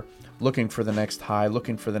 are looking for the next high,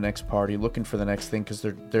 looking for the next party, looking for the next thing, because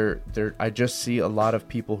I just see a lot of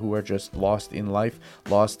people who are just lost in life,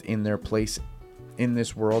 lost in their place in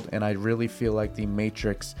this world. And I really feel like the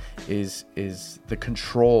Matrix is the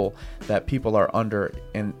control that people are under,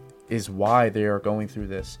 and is why they are going through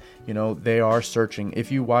this. You know, they are searching. If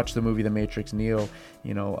you watch the movie The Matrix, Neo,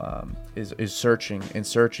 you know, is searching and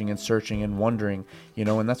searching and searching and wondering, you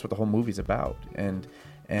know, and that's what the whole movie's about. And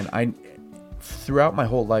I, throughout my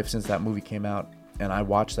whole life since that movie came out and I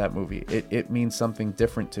watched that movie, it means something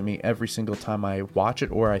different to me every single time I watch it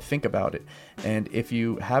or I think about it. And if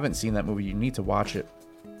you haven't seen that movie, you need to watch it.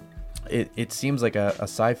 It seems like a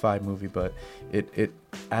sci-fi movie, but it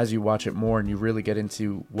as you watch it more and you really get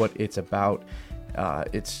into what it's about,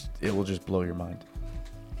 it will just blow your mind.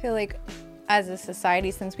 I feel like as a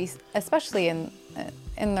society, since we, especially in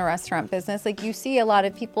the restaurant business, like you see a lot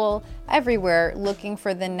of people everywhere looking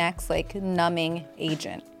for the next like numbing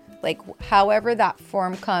agent, like however that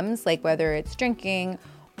form comes, like whether it's drinking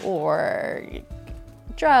or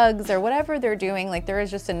drugs or whatever they're doing, like there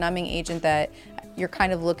is just a numbing agent that you're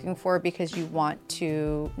kind of looking for because you want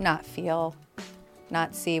to not feel,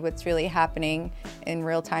 not see what's really happening in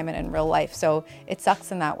real time and in real life. So it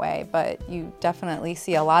sucks in that way, but you definitely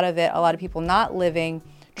see a lot of it, a lot of people not living,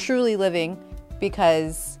 truly living,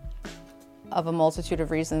 because of a multitude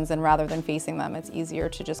of reasons, and rather than facing them, it's easier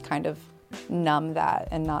to just kind of numb that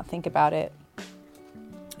and not think about it.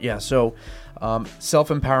 Yeah, so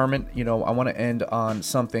self-empowerment, you know, I want to end on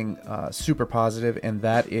something super positive, and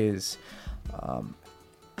that is,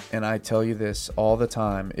 and I tell you this all the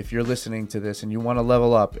time, if you're listening to this and you want to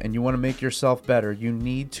level up and you want to make yourself better, you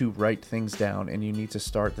need to write things down, and you need to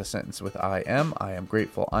start the sentence with I am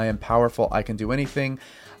grateful, I am powerful, I can do anything,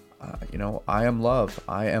 you know, I am love,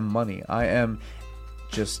 I am money, I am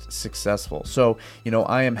just successful. So, you know,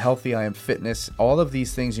 I am healthy, I am fitness. All of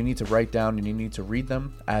these things you need to write down, and you need to read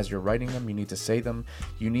them as you're writing them. You need to say them.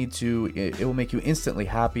 You need to, it will make you instantly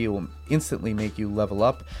happy. It will instantly make you level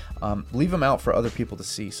up. Leave them out for other people to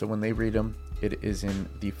see. So when they read them, it is in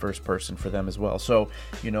the first person for them as well. So,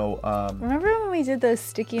 you know, remember when we did those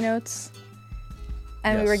sticky notes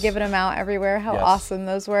and yes. we were giving them out everywhere? How Yes. awesome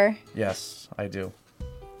those were. Yes, I do.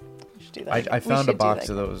 Do that. I found a box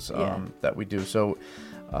of those that we do. So,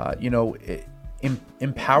 you know,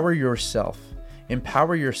 empower yourself.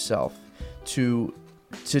 Empower yourself to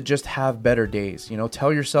just have better days. You know,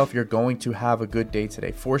 tell yourself you're going to have a good day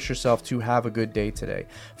today. Force yourself to have a good day today.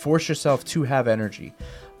 Force yourself to have energy.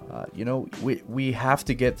 You know, we have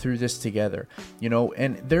to get through this together, you know,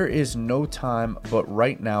 and there is no time but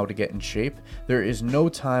right now to get in shape. There is no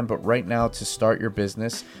time but right now to start your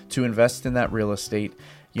business, to invest in that real estate.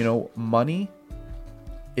 You know, money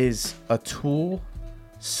is a tool.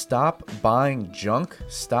 Stop buying junk.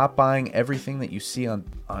 Stop buying everything that you see on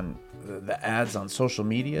the ads on social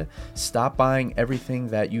media. Stop buying everything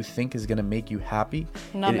that you think is going to make you happy.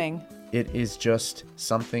 Numbing. It is just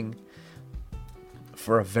something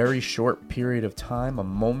for a very short period of time, a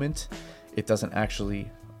moment. It doesn't actually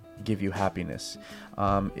give you happiness.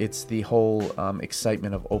 It's the whole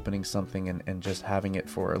excitement of opening something and just having it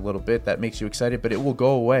for a little bit that makes you excited, but it will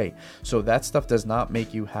go away. So that stuff does not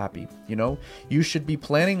make you happy. You know, you should be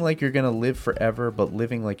planning like you're going to live forever, but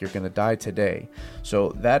living like you're going to die today. So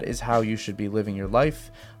that is how you should be living your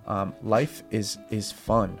life. Life is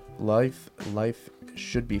fun. Life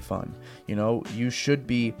should be fun. You know, you should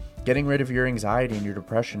be getting rid of your anxiety and your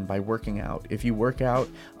depression by working out. If you work out,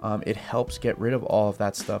 it helps get rid of all of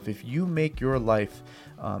that stuff. If you make your life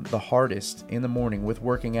the hardest in the morning with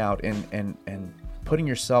working out and putting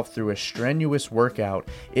yourself through a strenuous workout,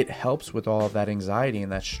 it helps with all of that anxiety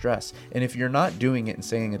and that stress. And if you're not doing it and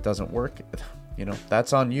saying it doesn't work, you know,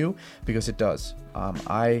 that's on you, because it does.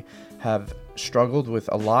 I have struggled with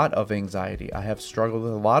a lot of anxiety. I have struggled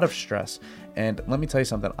with a lot of stress. And let me tell you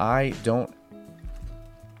something, I don't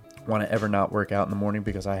want to ever not work out in the morning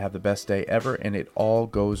because I have the best day ever, and it all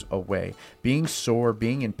goes away. Being sore,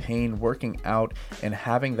 being in pain, working out, and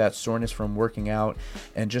having that soreness from working out,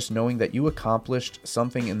 and just knowing that you accomplished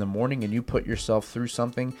something in the morning and you put yourself through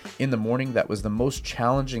something in the morning that was the most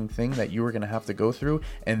challenging thing that you were going to have to go through,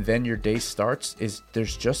 and then your day starts,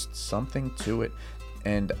 there's just something to it.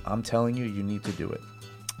 And I'm telling you, you need to do it.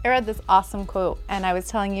 I read this awesome quote and I was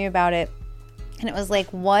telling you about it, and it was like,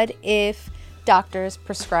 what if doctors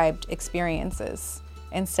prescribed experiences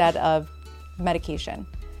instead of medication?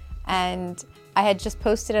 And I had just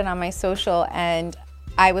posted it on my social, and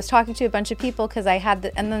I was talking to a bunch of people because I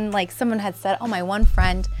had and then like someone had said, oh, my one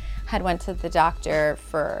friend had went to the doctor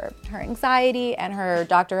for her anxiety, and her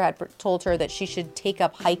doctor had told her that she should take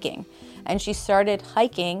up hiking. And she started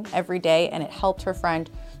hiking every day, and it helped her friend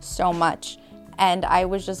so much. And I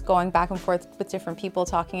was just going back and forth with different people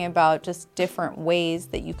talking about just different ways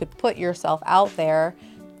that you could put yourself out there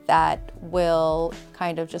that will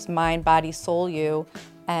kind of just mind, body, soul you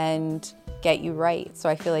and get you right. So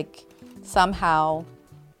I feel like somehow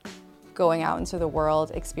going out into the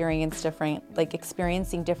world, experiencing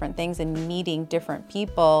different things and meeting different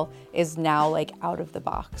people is now like out of the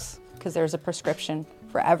box, because there's a prescription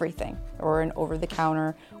for everything, or an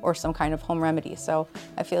over-the-counter or some kind of home remedy. So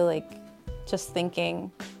I feel like just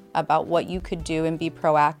thinking about what you could do and be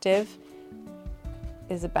proactive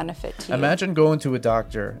is a benefit to you. Imagine going to a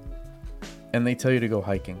doctor and they tell you to go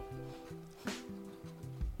hiking.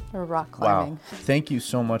 Or rock climbing. Wow. Thank you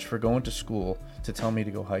so much for going to school to tell me to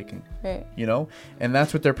go hiking. Right. You know? And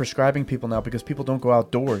that's what they're prescribing people now, because people don't go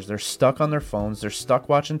outdoors. They're stuck on their phones. They're stuck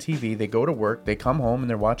watching TV. They go to work. They come home and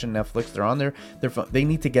they're watching Netflix. They're on their phone. They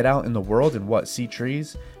need to get out in the world and see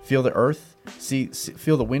trees, feel the earth,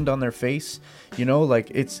 feel the wind on their face. You know,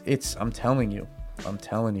 like it's I'm telling you,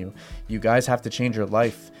 you guys have to change your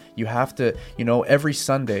life. You have to, you know, every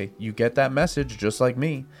Sunday you get that message, just like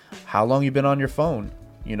me, how long you been on your phone.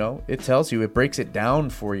 You know, it tells you, it breaks it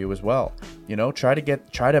down for you as well. You know, try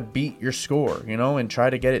to beat your score, you know, and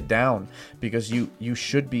try to get it down, because you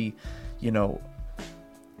should be, you know,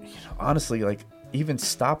 honestly, like, even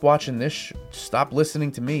stop watching this, stop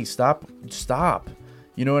listening to me, stop.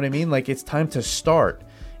 You know what I mean? Like, it's time to start.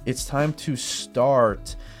 It's time to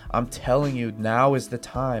start. I'm telling you, now is the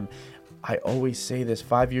time. I always say this,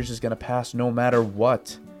 5 years is going to pass no matter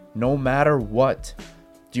what. No matter what.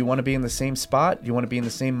 Do you want to be in the same spot? Do you want to be in the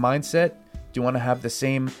same mindset? Do you want to have the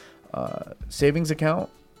same savings account?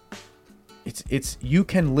 It's you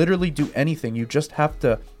can literally do anything. You just have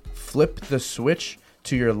to flip the switch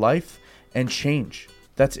to your life and change.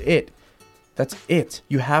 That's it. That's it.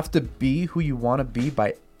 You have to be who you want to be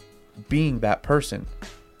by being that person.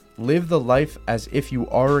 Live the life as if you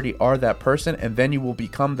already are that person, and then you will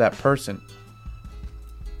become that person.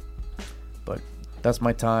 But that's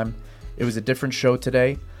my time. It was a different show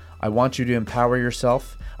today. I want you to empower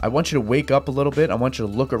yourself. I want you to wake up a little bit. I want you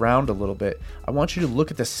to look around a little bit. I want you to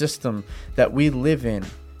look at the system that we live in.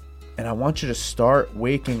 And I want you to start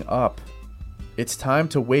waking up. It's time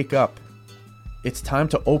to wake up. It's time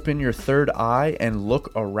to open your third eye and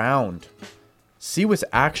look around. See what's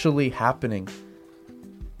actually happening.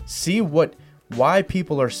 See why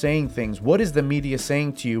people are saying things. What is the media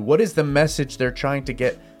saying to you? What is the message they're trying to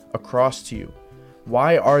get across to you?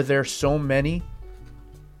 Why are there so many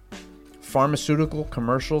pharmaceutical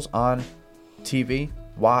commercials on TV?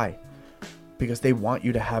 Why? Because they want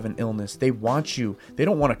you to have an illness. They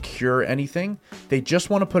don't want to cure anything. They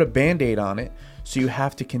just want to put a Band-Aid on it. So you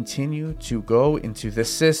have to continue to go into the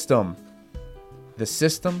system. The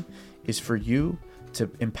system is for you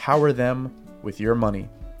to empower them with your money,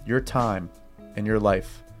 your time, and your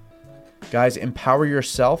life. Guys, empower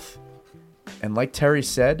yourself. And like Terry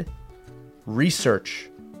said, research.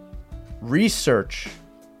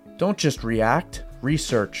 Don't just react.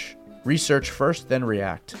 Research first, then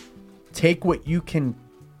react. Take what you can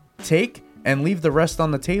take and leave the rest on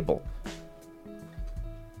the table.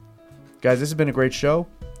 Guys, this has been a great show.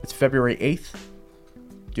 It's February 8th. Do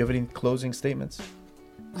you have any closing statements?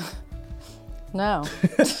 No.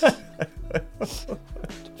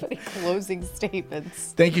 Any closing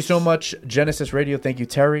statements? Thank you so much, Genesis Radio. Thank you,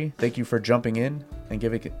 Terry. Thank you for jumping in and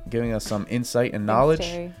giving us some insight and knowledge.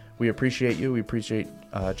 Thanks, Terry. We appreciate you. We appreciate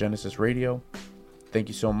Genesis Radio. Thank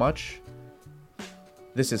you so much.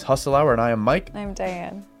 This is Hustle Hour, and I am Mike. I'm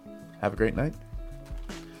Diane. Have a great night.